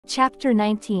Chapter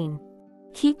 19.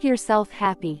 Keep yourself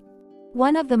happy.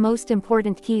 One of the most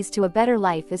important keys to a better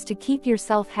life is to keep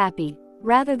yourself happy,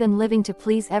 rather than living to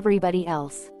please everybody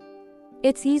else.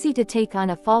 It's easy to take on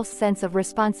a false sense of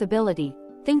responsibility,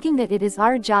 thinking that it is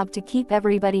our job to keep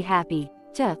everybody happy,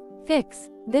 to fix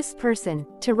this person,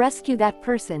 to rescue that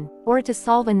person, or to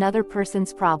solve another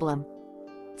person's problem.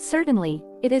 Certainly,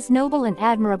 it is noble and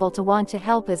admirable to want to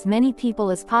help as many people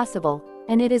as possible,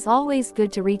 and it is always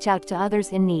good to reach out to others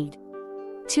in need.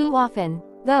 Too often,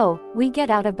 though, we get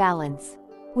out of balance.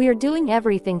 We are doing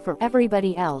everything for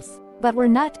everybody else, but we're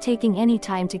not taking any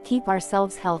time to keep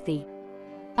ourselves healthy.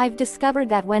 I've discovered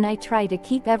that when I try to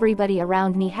keep everybody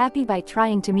around me happy by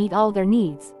trying to meet all their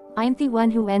needs, I'm the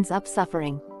one who ends up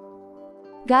suffering.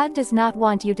 God does not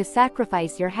want you to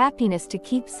sacrifice your happiness to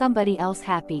keep somebody else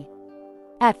happy.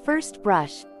 At first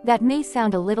brush, that may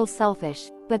sound a little selfish,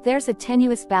 but there's a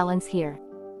tenuous balance here.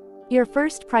 Your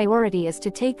first priority is to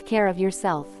take care of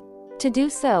yourself. To do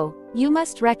so, you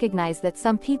must recognize that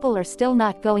some people are still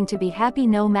not going to be happy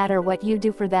no matter what you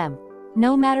do for them,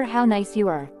 no matter how nice you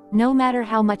are, no matter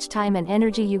how much time and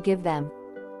energy you give them.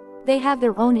 They have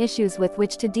their own issues with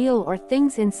which to deal or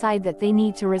things inside that they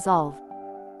need to resolve.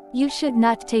 You should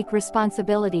not take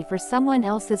responsibility for someone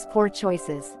else's poor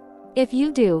choices. If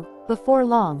you do, before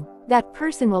long, that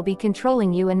person will be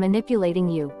controlling you and manipulating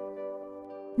you.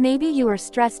 Maybe you are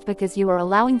stressed because you are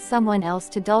allowing someone else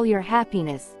to dull your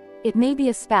happiness. It may be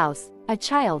a spouse, a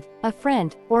child, a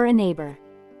friend, or a neighbor.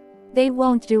 They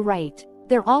won't do right.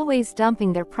 They're always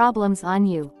dumping their problems on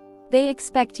you. They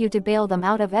expect you to bail them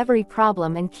out of every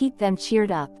problem and keep them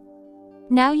cheered up.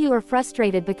 Now you are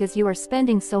frustrated because you are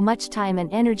spending so much time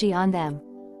and energy on them.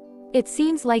 It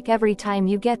seems like every time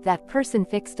you get that person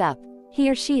fixed up, he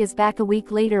or she is back a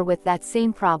week later with that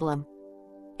same problem.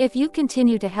 If you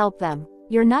continue to help them,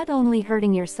 you're not only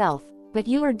hurting yourself, but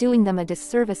you are doing them a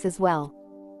disservice as well.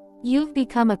 You've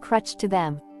become a crutch to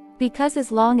them. Because as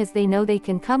long as they know they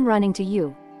can come running to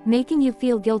you, making you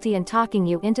feel guilty and talking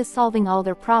you into solving all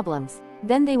their problems,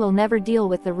 then they will never deal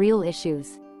with the real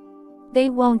issues. They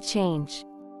won't change.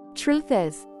 Truth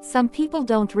is, some people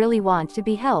don't really want to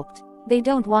be helped. They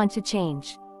don't want to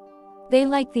change. They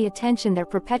like the attention their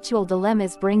perpetual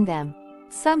dilemmas bring them.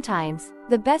 Sometimes,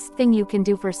 the best thing you can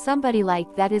do for somebody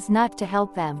like that is not to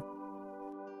help them.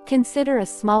 Consider a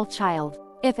small child.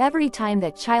 If every time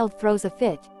that child throws a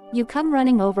fit, you come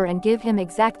running over and give him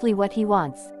exactly what he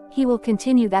wants, he will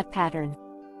continue that pattern.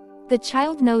 The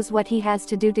child knows what he has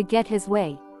to do to get his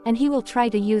way, and he will try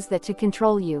to use that to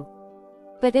control you.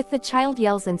 But if the child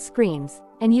yells and screams,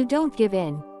 and you don't give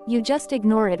in, you just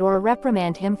ignore it or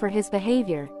reprimand him for his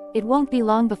behavior, it won't be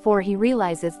long before he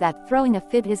realizes that throwing a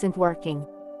fit isn't working.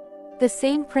 The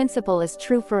same principle is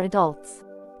true for adults.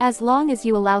 As long as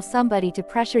you allow somebody to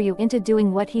pressure you into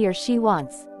doing what he or she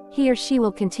wants, he or she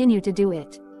will continue to do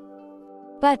it.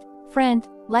 But, friend,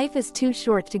 life is too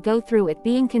short to go through it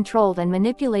being controlled and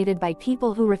manipulated by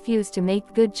people who refuse to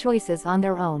make good choices on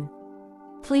their own.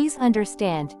 Please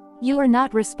understand, you are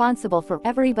not responsible for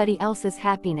everybody else's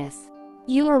happiness.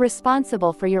 You are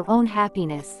responsible for your own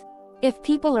happiness. If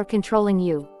people are controlling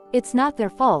you, it's not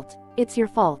their fault, it's your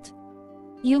fault.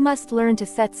 You must learn to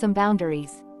set some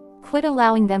boundaries. Quit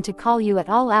allowing them to call you at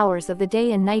all hours of the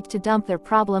day and night to dump their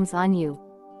problems on you.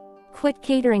 Quit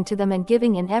catering to them and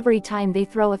giving in every time they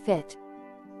throw a fit.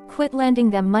 Quit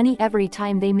lending them money every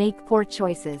time they make poor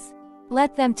choices.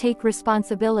 Let them take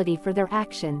responsibility for their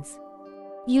actions.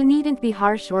 You needn't be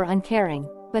harsh or uncaring,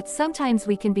 but sometimes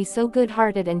we can be so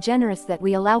good-hearted and generous that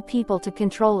we allow people to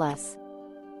control us.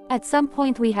 At some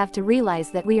point we have to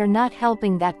realize that we are not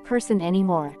helping that person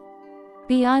anymore.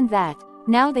 Beyond that,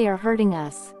 now they are hurting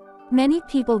us. Many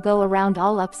people go around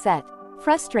all upset,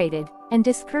 frustrated, and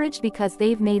discouraged because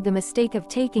they've made the mistake of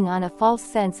taking on a false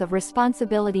sense of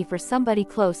responsibility for somebody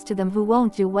close to them who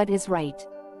won't do what is right.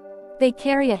 They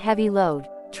carry a heavy load,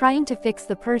 trying to fix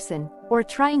the person, or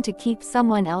trying to keep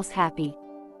someone else happy.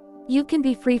 You can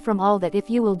be free from all that if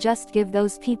you will just give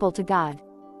those people to God.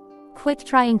 Quit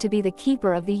trying to be the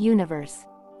keeper of the universe.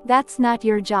 That's not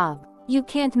your job. You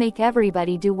can't make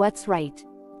everybody do what's right.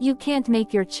 You can't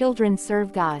make your children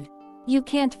serve God. You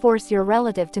can't force your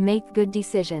relative to make good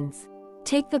decisions.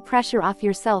 Take the pressure off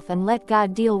yourself and let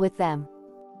God deal with them.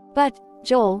 But,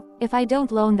 Joel, if I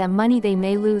don't loan them money they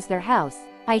may lose their house,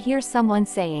 I hear someone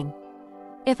saying.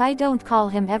 If I don't call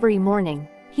him every morning,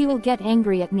 he will get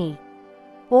angry at me.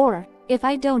 Or, if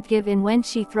I don't give in when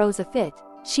she throws a fit,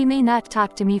 she may not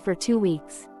talk to me for 2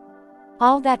 weeks.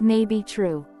 All that may be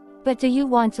true. But do you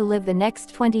want to live the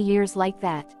next 20 years like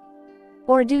that?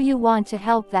 Or do you want to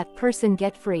help that person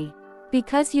get free?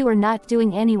 Because you are not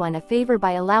doing anyone a favor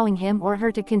by allowing him or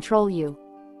her to control you.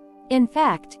 In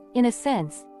fact, in a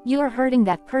sense, you are hurting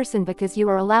that person because you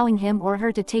are allowing him or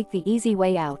her to take the easy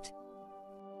way out.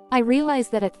 I realize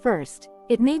that at first,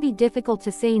 it may be difficult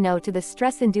to say no to the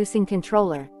stress-inducing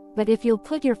controller, but if you'll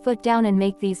put your foot down and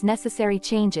make these necessary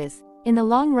changes, in the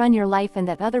long run your life and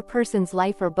that other person's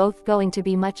life are both going to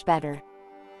be much better.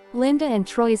 Linda and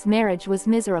Troy's marriage was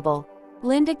miserable.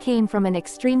 Linda came from an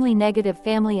extremely negative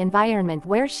family environment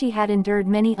where she had endured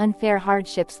many unfair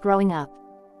hardships growing up.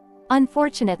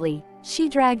 Unfortunately, she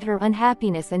dragged her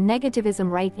unhappiness and negativism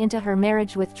right into her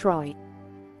marriage with Troy.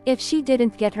 If she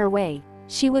didn't get her way,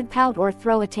 she would pout or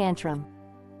throw a tantrum.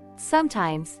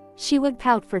 Sometimes, she would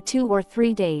pout for 2 or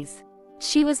 3 days.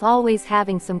 She was always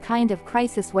having some kind of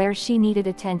crisis where she needed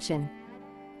attention.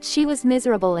 She was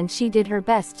miserable and she did her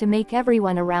best to make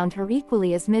everyone around her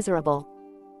equally as miserable.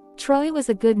 Troy was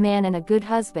a good man and a good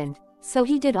husband, so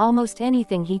he did almost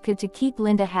anything he could to keep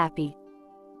Linda happy.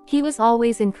 He was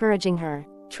always encouraging her,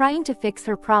 trying to fix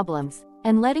her problems,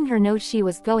 and letting her know she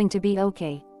was going to be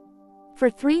okay. For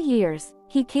 3 years,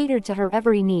 he catered to her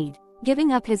every need,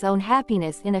 giving up his own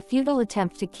happiness in a futile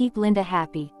attempt to keep Linda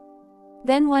happy.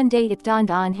 Then one day it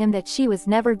dawned on him that she was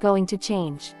never going to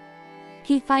change.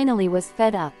 He finally was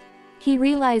fed up. He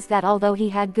realized that although he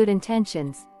had good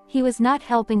intentions, he was not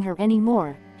helping her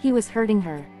anymore, he was hurting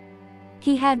her.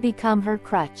 He had become her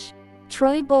crutch.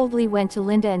 Troy boldly went to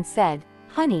Linda and said,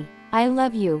 "Honey, I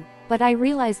love you, but I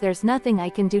realize there's nothing I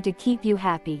can do to keep you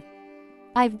happy.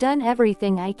 I've done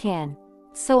everything I can.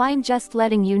 So I'm just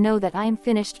letting you know that I'm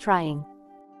finished trying."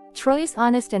 Troy's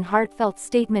honest and heartfelt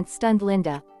statement stunned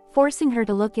Linda, forcing her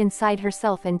to look inside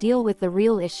herself and deal with the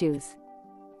real issues.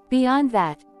 Beyond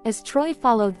that, as Troy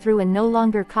followed through and no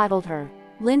longer coddled her,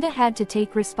 Linda had to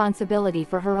take responsibility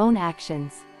for her own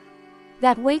actions.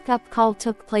 That wake-up call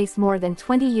took place more than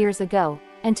 20 years ago,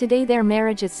 and today their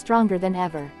marriage is stronger than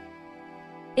ever.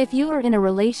 If you are in a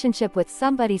relationship with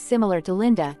somebody similar to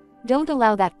Linda, don't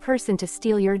allow that person to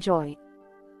steal your joy.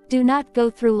 Do not go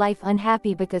through life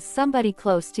unhappy because somebody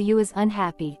close to you is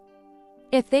unhappy.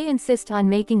 If they insist on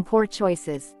making poor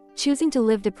choices, choosing to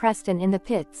live depressed and in the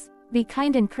pits, be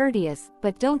kind and courteous,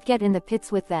 but don't get in the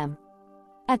pits with them.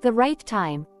 At the right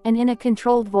time, and in a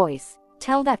controlled voice,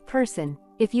 tell that person,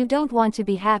 if you don't want to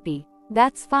be happy,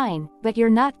 that's fine, but you're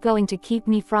not going to keep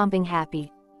me from being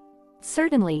happy.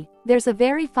 Certainly, there's a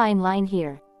very fine line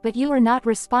here, but you are not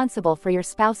responsible for your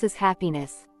spouse's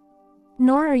happiness.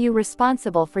 Nor are you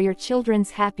responsible for your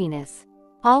children's happiness.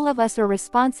 All of us are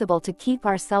responsible to keep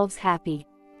ourselves happy.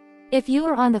 If you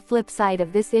are on the flip side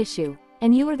of this issue,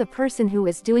 and you are the person who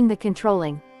is doing the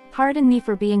controlling, pardon me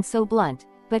for being so blunt,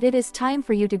 but it is time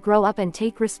for you to grow up and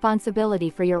take responsibility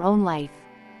for your own life.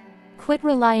 Quit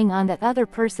relying on that other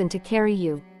person to carry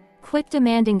you. Quit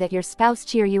demanding that your spouse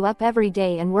cheer you up every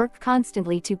day and work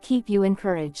constantly to keep you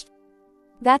encouraged.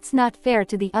 That's not fair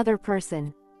to the other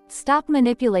person. Stop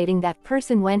manipulating that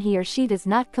person when he or she does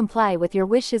not comply with your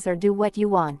wishes or do what you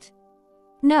want.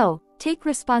 No, take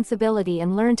responsibility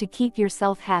and learn to keep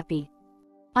yourself happy.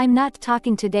 I'm not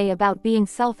talking today about being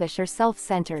selfish or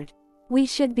self-centered. We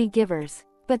should be givers.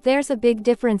 But there's a big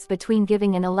difference between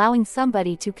giving and allowing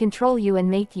somebody to control you and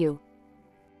make you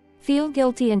feel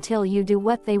guilty until you do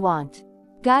what they want.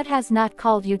 God has not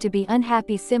called you to be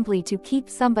unhappy simply to keep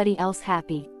somebody else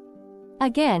happy.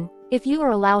 Again, if you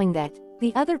are allowing that,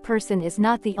 the other person is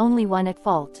not the only one at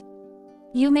fault.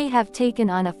 You may have taken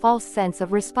on a false sense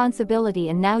of responsibility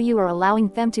and now you are allowing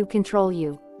them to control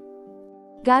you.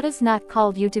 God has not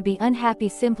called you to be unhappy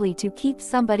simply to keep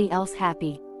somebody else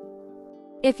happy.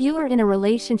 If you are in a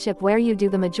relationship where you do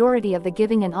the majority of the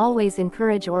giving and always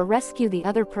encourage or rescue the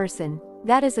other person,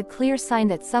 that is a clear sign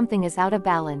that something is out of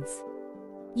balance.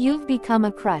 You've become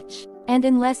a crutch, and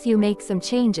unless you make some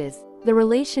changes, the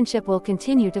relationship will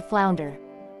continue to flounder.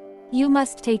 You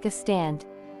must take a stand.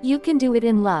 You can do it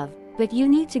in love, but you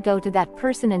need to go to that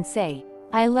person and say,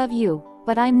 "I love you,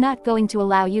 but I'm not going to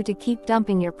allow you to keep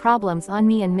dumping your problems on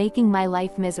me and making my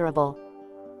life miserable.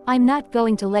 I'm not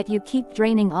going to let you keep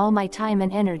draining all my time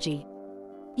and energy."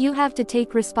 You have to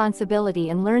take responsibility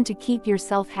and learn to keep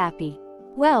yourself happy.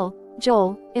 "Well,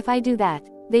 Joel, if I do that,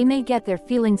 they may get their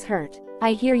feelings hurt,"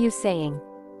 I hear you saying.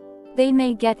 They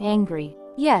may get angry.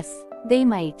 Yes, they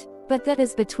might, but that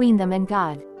is between them and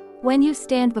God. When you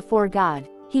stand before God,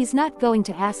 He's not going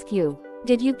to ask you,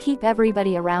 "Did you keep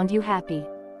everybody around you happy?"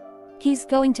 He's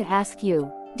going to ask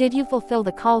you, "Did you fulfill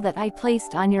the call that I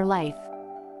placed on your life?"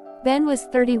 Ben was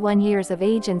 31 years of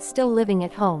age and still living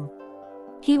at home.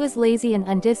 He was lazy and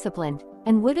undisciplined,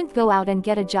 and wouldn't go out and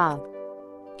get a job.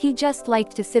 He just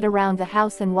liked to sit around the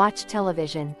house and watch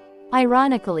television.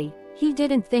 Ironically, he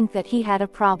didn't think that he had a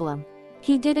problem.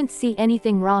 He didn't see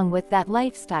anything wrong with that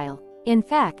lifestyle. In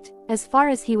fact, as far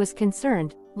as he was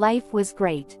concerned, life was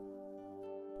great.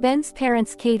 Ben's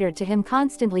parents catered to him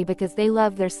constantly because they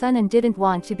loved their son and didn't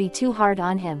want to be too hard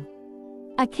on him.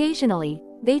 Occasionally,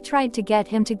 they tried to get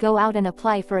him to go out and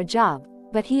apply for a job,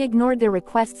 but he ignored their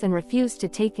requests and refused to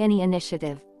take any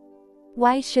initiative.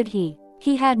 Why should he?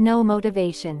 He had no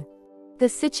motivation. The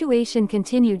situation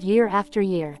continued year after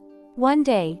year. One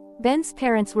day, Ben's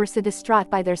parents were so distraught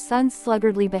by their son's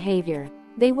sluggardly behavior,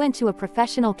 they went to a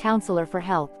professional counselor for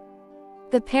help.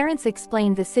 The parents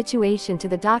explained the situation to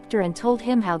the doctor and told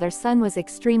him how their son was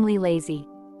extremely lazy.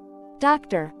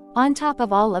 "Doctor, on top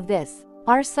of all of this,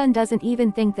 our son doesn't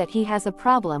even think that he has a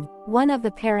problem," one of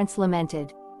the parents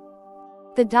lamented.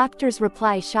 The doctor's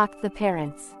reply shocked the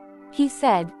parents. He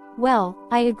said, "Well,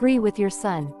 I agree with your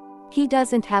son. He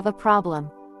doesn't have a problem.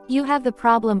 You have the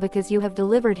problem because you have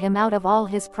delivered him out of all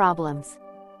his problems."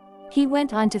 He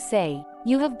went on to say,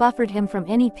 "You have buffered him from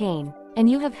any pain, and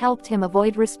you have helped him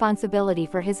avoid responsibility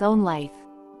for his own life.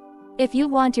 If you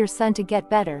want your son to get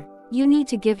better, you need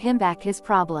to give him back his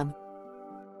problem."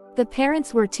 The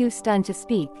parents were too stunned to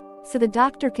speak, so the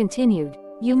doctor continued,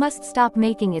 "You must stop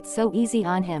making it so easy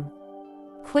on him.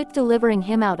 Quit delivering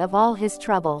him out of all his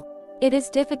trouble. It is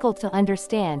difficult to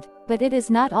understand, but it is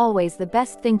not always the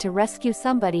best thing to rescue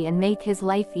somebody and make his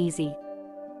life easy.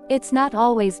 It's not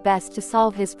always best to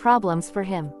solve his problems for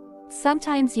him.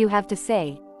 Sometimes you have to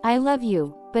say, 'I love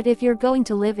you, but if you're going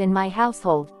to live in my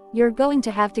household, you're going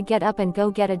to have to get up and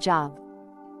go get a job.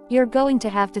 You're going to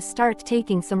have to start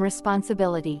taking some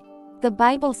responsibility. The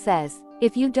Bible says,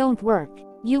 if you don't work,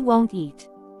 you won't eat.'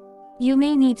 You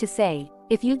may need to say,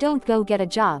 if you don't go get a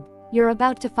job, you're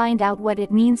about to find out what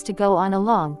it means to go on a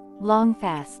long, long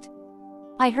fast."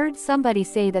 I heard somebody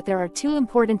say that there are two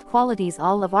important qualities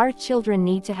all of our children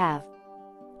need to have.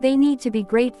 They need to be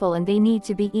grateful and they need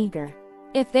to be eager.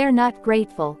 If they're not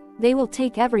grateful, they will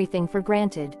take everything for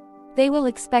granted. They will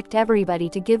expect everybody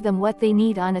to give them what they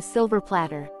need on a silver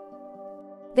platter.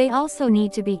 They also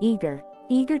need to be eager,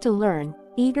 eager to learn,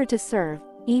 eager to serve,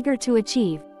 eager to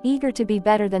achieve, eager to be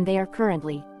better than they are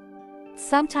currently.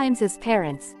 Sometimes as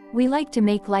parents, we like to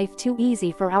make life too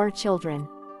easy for our children.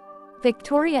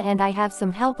 Victoria and I have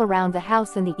some help around the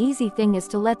house, and the easy thing is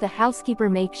to let the housekeeper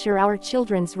make sure our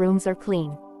children's rooms are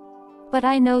clean. But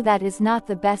I know that is not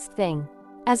the best thing.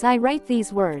 As I write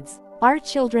these words, our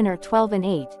children are 12 and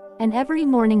 8, and every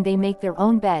morning they make their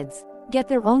own beds, get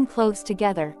their own clothes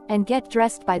together, and get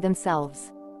dressed by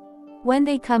themselves. When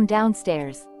they come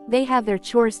downstairs, they have their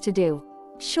chores to do.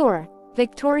 Sure,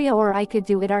 Victoria or I could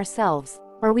do it ourselves,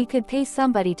 or we could pay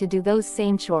somebody to do those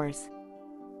same chores.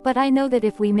 But I know that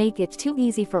if we make it too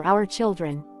easy for our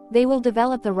children, they will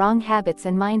develop the wrong habits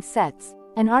and mindsets,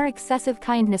 and our excessive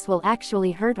kindness will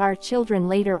actually hurt our children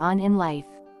later on in life.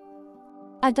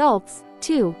 Adults,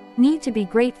 too, need to be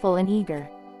grateful and eager.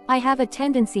 I have a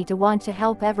tendency to want to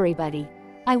help everybody.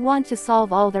 I want to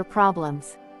solve all their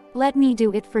problems. Let me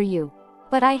do it for you.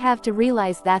 But I have to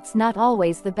realize that's not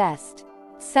always the best.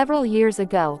 Several years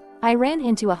ago, I ran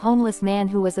into a homeless man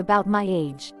who was about my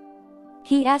age.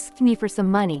 He asked me for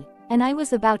some money, and I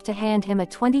was about to hand him a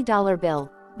 $20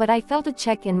 bill, but I felt a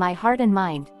check in my heart and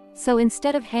mind, so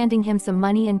instead of handing him some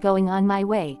money and going on my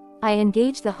way, I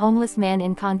engaged the homeless man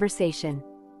in conversation.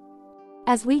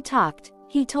 As we talked,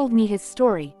 he told me his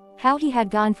story, how he had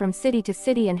gone from city to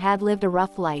city and had lived a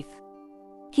rough life.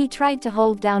 He tried to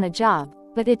hold down a job,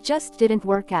 but it just didn't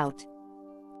work out.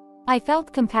 I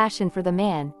felt compassion for the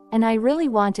man, and I really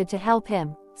wanted to help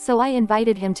him, so I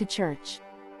invited him to church.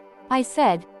 I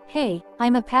said, "Hey,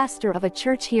 I'm a pastor of a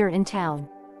church here in town.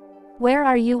 Where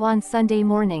are you on Sunday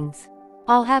mornings?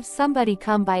 I'll have somebody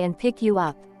come by and pick you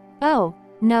up." "Oh,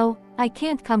 no, I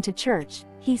can't come to church,"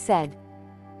 he said.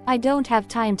 "I don't have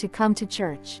time to come to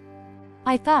church."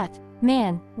 I thought,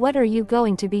 man, what are you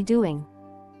going to be doing?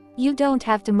 You don't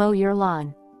have to mow your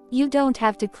lawn. You don't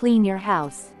have to clean your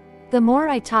house. The more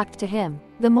I talked to him,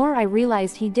 the more I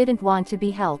realized he didn't want to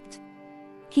be helped.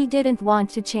 He didn't want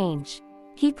to change.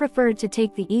 He preferred to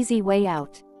take the easy way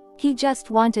out. He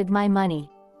just wanted my money.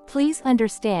 Please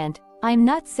understand, I'm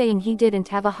not saying he didn't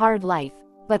have a hard life,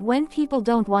 but when people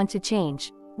don't want to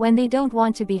change, when they don't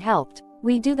want to be helped,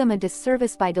 we do them a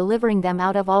disservice by delivering them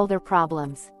out of all their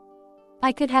problems.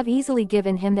 I could have easily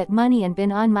given him that money and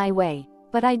been on my way,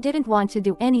 but I didn't want to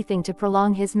do anything to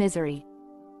prolong his misery.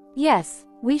 Yes,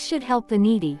 we should help the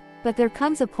needy, but there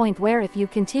comes a point where if you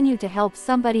continue to help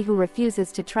somebody who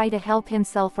refuses to try to help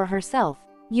himself or herself,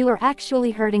 you are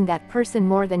actually hurting that person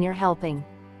more than you're helping.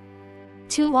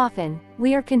 Too often,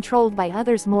 we are controlled by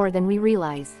others more than we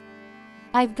realize.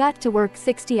 I've got to work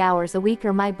 60 hours a week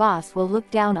or my boss will look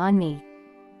down on me.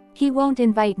 He won't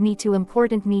invite me to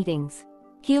important meetings.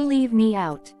 He'll leave me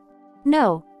out.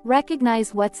 No,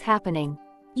 recognize what's happening.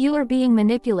 You are being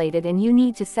manipulated and you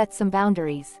need to set some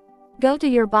boundaries. Go to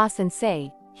your boss and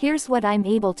say, here's what I'm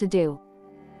able to do.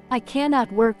 I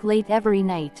cannot work late every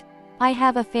night. I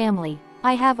have a family.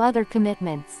 I have other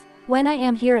commitments. When I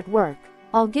am here at work,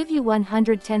 I'll give you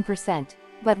 110%,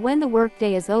 but when the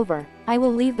workday is over, I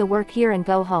will leave the work here and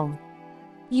go home.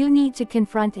 You need to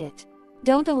confront it.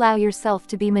 Don't allow yourself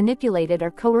to be manipulated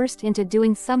or coerced into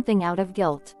doing something out of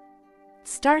guilt.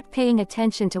 Start paying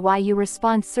attention to why you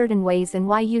respond certain ways and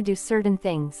why you do certain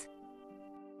things.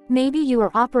 Maybe you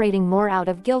are operating more out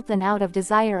of guilt than out of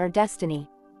desire or destiny.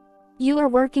 You are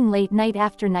working late night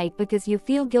after night because you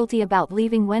feel guilty about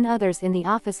leaving when others in the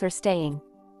office are staying.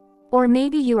 Or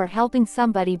maybe you are helping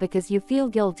somebody because you feel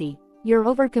guilty, you're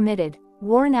overcommitted,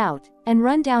 worn out, and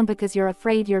run down because you're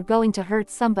afraid you're going to hurt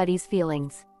somebody's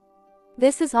feelings.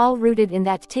 This is all rooted in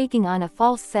that taking on a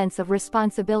false sense of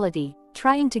responsibility,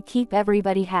 trying to keep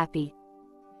everybody happy.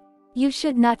 You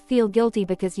should not feel guilty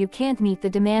because you can't meet the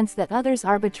demands that others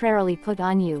arbitrarily put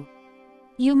on you.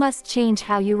 You must change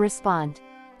how you respond.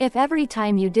 If every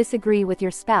time you disagree with your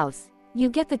spouse, you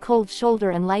get the cold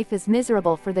shoulder and life is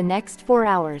miserable for the next 4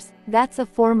 hours, that's a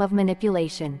form of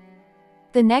manipulation.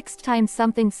 The next time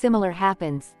something similar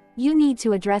happens, you need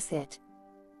to address it.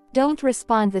 Don't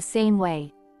respond the same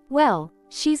way. Well,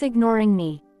 she's ignoring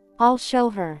me. I'll show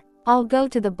her. I'll go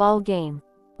to the ball game.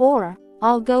 Or,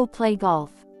 I'll go play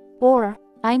golf. Or,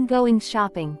 I'm going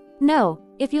shopping. No,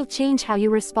 if you'll change how you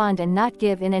respond and not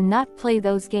give in and not play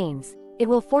those games, it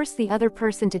will force the other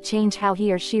person to change how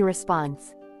he or she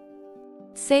responds.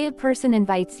 Say a person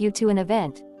invites you to an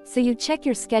event, so you check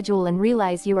your schedule and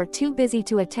realize you are too busy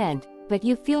to attend, but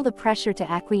you feel the pressure to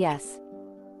acquiesce.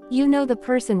 You know the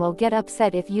person will get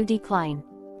upset if you decline.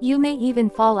 You may even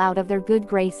fall out of their good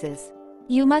graces.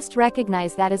 You must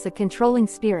recognize that as a controlling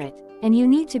spirit, and you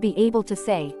need to be able to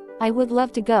say, I would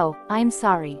love to go, I'm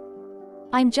sorry.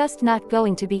 I'm just not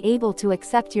going to be able to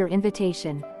accept your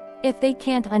invitation. If they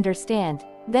can't understand,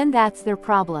 then that's their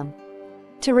problem.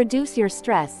 To reduce your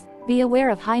stress, be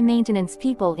aware of high-maintenance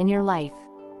people in your life.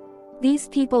 These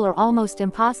people are almost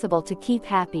impossible to keep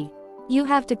happy. You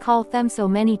have to call them so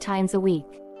many times a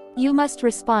week. You must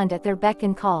respond at their beck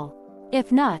and call.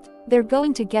 If not, they're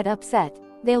going to get upset,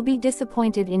 they'll be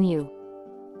disappointed in you.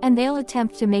 And they'll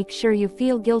attempt to make sure you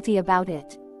feel guilty about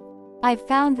it. I've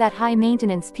found that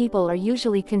high-maintenance people are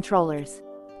usually controllers.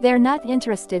 They're not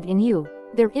interested in you,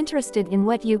 they're interested in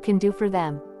what you can do for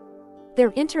them.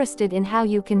 They're interested in how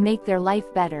you can make their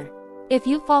life better. If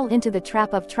you fall into the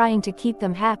trap of trying to keep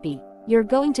them happy, you're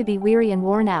going to be weary and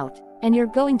worn out, and you're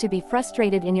going to be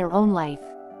frustrated in your own life.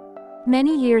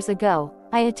 Many years ago,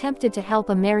 I attempted to help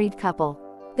a married couple.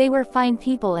 They were fine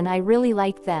people and I really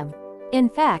liked them. In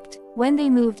fact, when they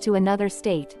moved to another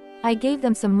state, I gave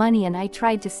them some money and I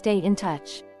tried to stay in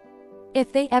touch.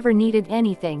 If they ever needed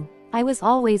anything, I was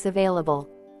always available.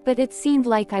 But it seemed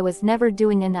like I was never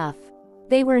doing enough.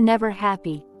 They were never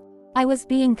happy. I was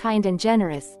being kind and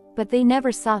generous, but they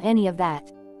never saw any of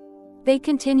that. They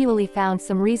continually found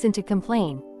some reason to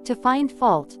complain, to find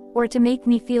fault, or to make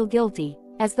me feel guilty,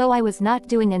 as though I was not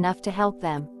doing enough to help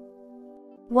them.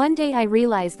 One day I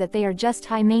realized that they are just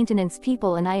high-maintenance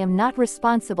people and I am not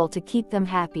responsible to keep them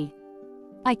happy.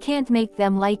 I can't make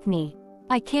them like me.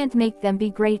 I can't make them be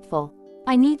grateful.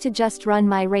 I need to just run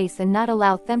my race and not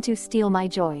allow them to steal my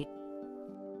joy.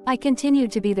 I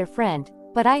continued to be their friend,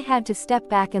 but I had to step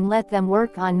back and let them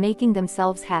work on making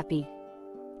themselves happy.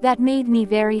 That made me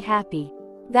very happy.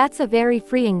 That's a very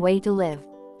freeing way to live.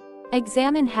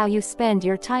 Examine how you spend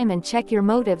your time and check your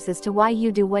motives as to why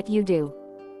you do what you do.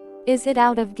 Is it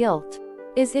out of guilt?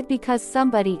 Is it because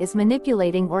somebody is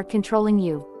manipulating or controlling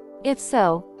you? If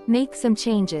so, make some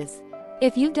changes.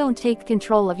 If you don't take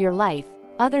control of your life,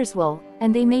 others will,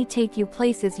 and they may take you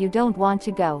places you don't want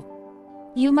to go.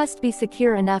 You must be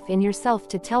secure enough in yourself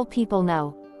to tell people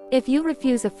no. If you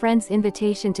refuse a friend's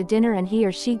invitation to dinner and he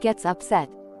or she gets upset,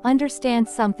 understand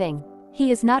something. He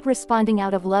is not responding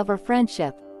out of love or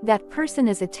friendship. That person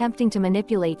is attempting to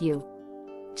manipulate you.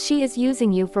 She is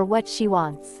using you for what she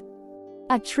wants.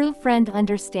 A true friend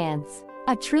understands.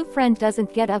 A true friend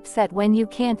doesn't get upset when you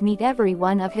can't meet every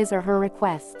one of his or her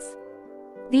requests.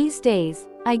 These days,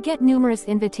 I get numerous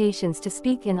invitations to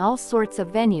speak in all sorts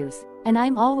of venues, and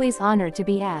I'm always honored to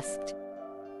be asked.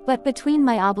 But between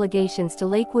my obligations to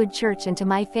Lakewood Church and to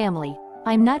my family,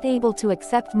 I'm not able to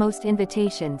accept most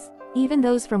invitations, even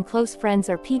those from close friends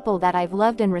or people that I've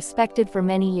loved and respected for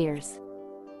many years.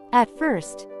 At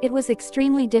first, it was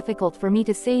extremely difficult for me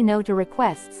to say no to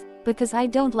requests, because I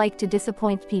don't like to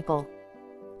disappoint people.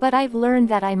 But I've learned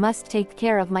that I must take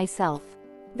care of myself.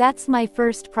 That's my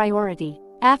first priority.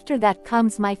 After that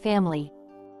comes my family.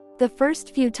 The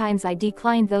first few times I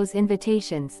declined those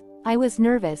invitations, I was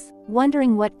nervous,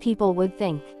 wondering what people would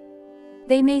think.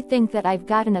 They may think that I've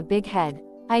gotten a big head.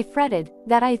 I fretted,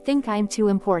 that I think I'm too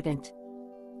important.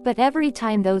 But every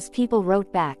time those people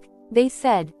wrote back, they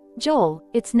said, "Joel,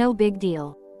 it's no big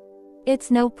deal.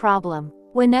 It's no problem.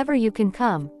 Whenever you can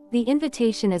come, the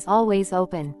invitation is always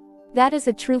open." That is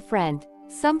a true friend,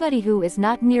 somebody who is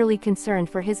not merely concerned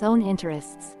for his own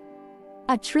interests.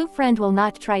 A true friend will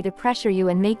not try to pressure you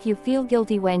and make you feel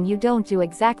guilty when you don't do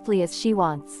exactly as she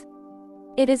wants.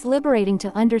 It is liberating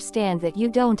to understand that you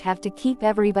don't have to keep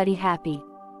everybody happy.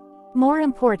 More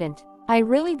important, I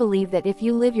really believe that if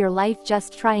you live your life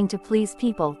just trying to please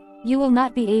people, you will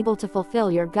not be able to fulfill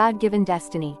your God-given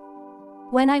destiny.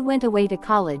 When I went away to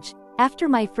college, after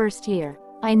my first year,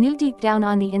 I knew deep down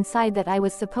on the inside that I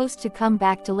was supposed to come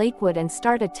back to Lakewood and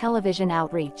start a television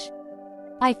outreach.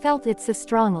 I felt it so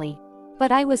strongly.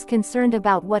 But I was concerned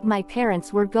about what my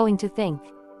parents were going to think.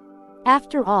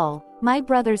 After all, my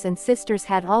brothers and sisters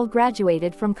had all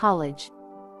graduated from college.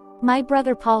 My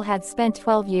brother Paul had spent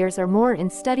 12 years or more in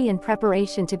study and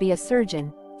preparation to be a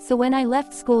surgeon, so when I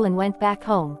left school and went back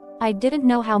home, I didn't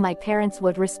know how my parents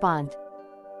would respond.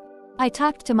 I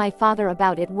talked to my father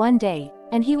about it one day,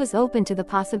 and he was open to the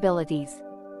possibilities.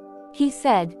 He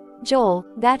said, "Joel,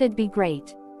 that'd be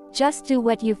great. Just do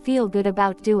what you feel good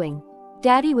about doing."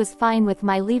 Daddy was fine with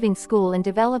my leaving school and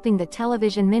developing the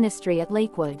television ministry at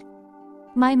Lakewood.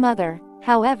 My mother,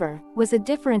 however, was a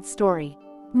different story.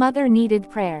 Mother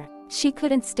needed prayer. She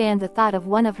couldn't stand the thought of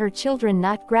one of her children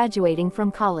not graduating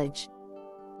from college.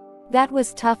 That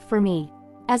was tough for me.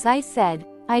 As I said,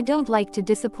 I don't like to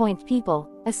disappoint people,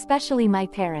 especially my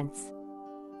parents.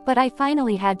 But I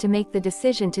finally had to make the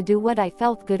decision to do what I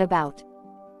felt good about.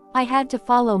 I had to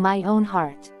follow my own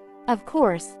heart. Of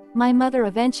course, my mother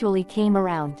eventually came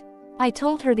around. I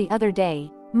told her the other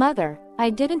day, "Mother, I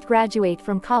didn't graduate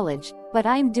from college, but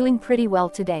I'm doing pretty well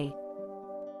today."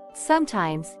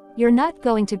 Sometimes, you're not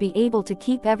going to be able to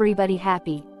keep everybody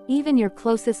happy, even your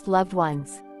closest loved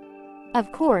ones.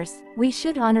 Of course, we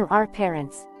should honor our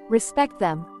parents, respect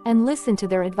them, and listen to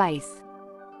their advice.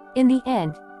 In the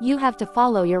end, you have to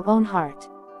follow your own heart.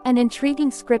 An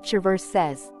intriguing scripture verse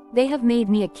says, "They have made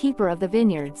me a keeper of the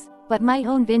vineyards, but my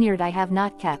own vineyard I have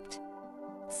not kept."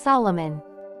 Solomon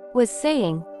was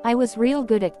saying, I was real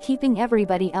good at keeping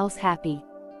everybody else happy.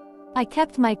 I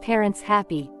kept my parents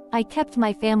happy, I kept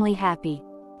my family happy.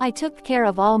 I took care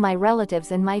of all my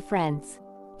relatives and my friends.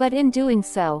 But in doing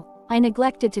so, I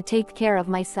neglected to take care of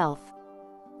myself.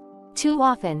 Too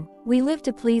often, we live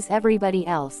to please everybody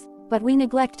else, but we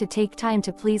neglect to take time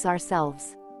to please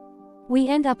ourselves. We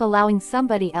end up allowing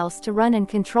somebody else to run and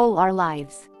control our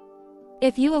lives.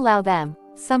 If you allow them,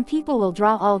 some people will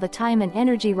draw all the time and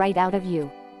energy right out of you.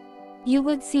 You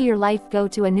would see your life go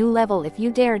to a new level if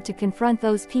you dared to confront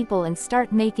those people and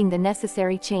start making the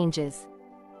necessary changes.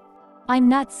 I'm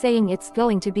not saying it's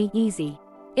going to be easy.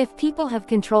 If people have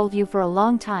controlled you for a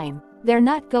long time, they're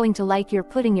not going to like your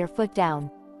putting your foot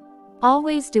down.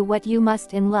 Always do what you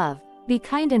must in love, be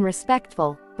kind and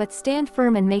respectful, but stand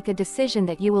firm and make a decision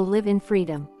that you will live in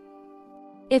freedom.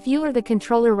 If you are the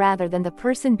controller rather than the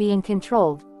person being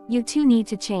controlled, you too need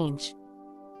to change.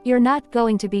 You're not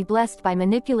going to be blessed by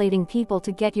manipulating people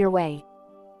to get your way.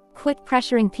 Quit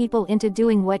pressuring people into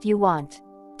doing what you want.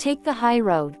 Take the high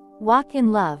road, walk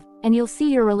in love, and you'll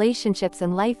see your relationships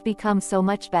and life become so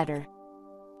much better.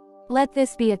 Let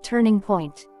this be a turning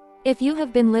point. If you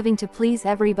have been living to please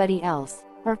everybody else,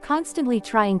 or constantly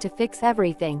trying to fix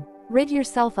everything, rid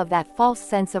yourself of that false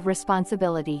sense of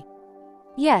responsibility.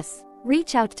 Yes,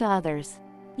 reach out to others.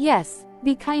 Yes,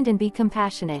 be kind and be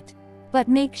compassionate. But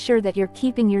make sure that you're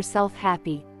keeping yourself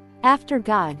happy. After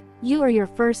God, you are your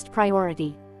first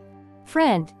priority.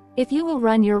 Friend, if you will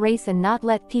run your race and not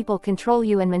let people control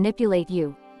you and manipulate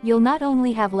you, you'll not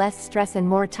only have less stress and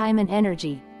more time and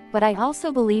energy, but I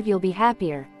also believe you'll be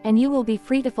happier, and you will be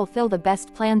free to fulfill the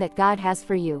best plan that God has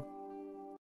for you.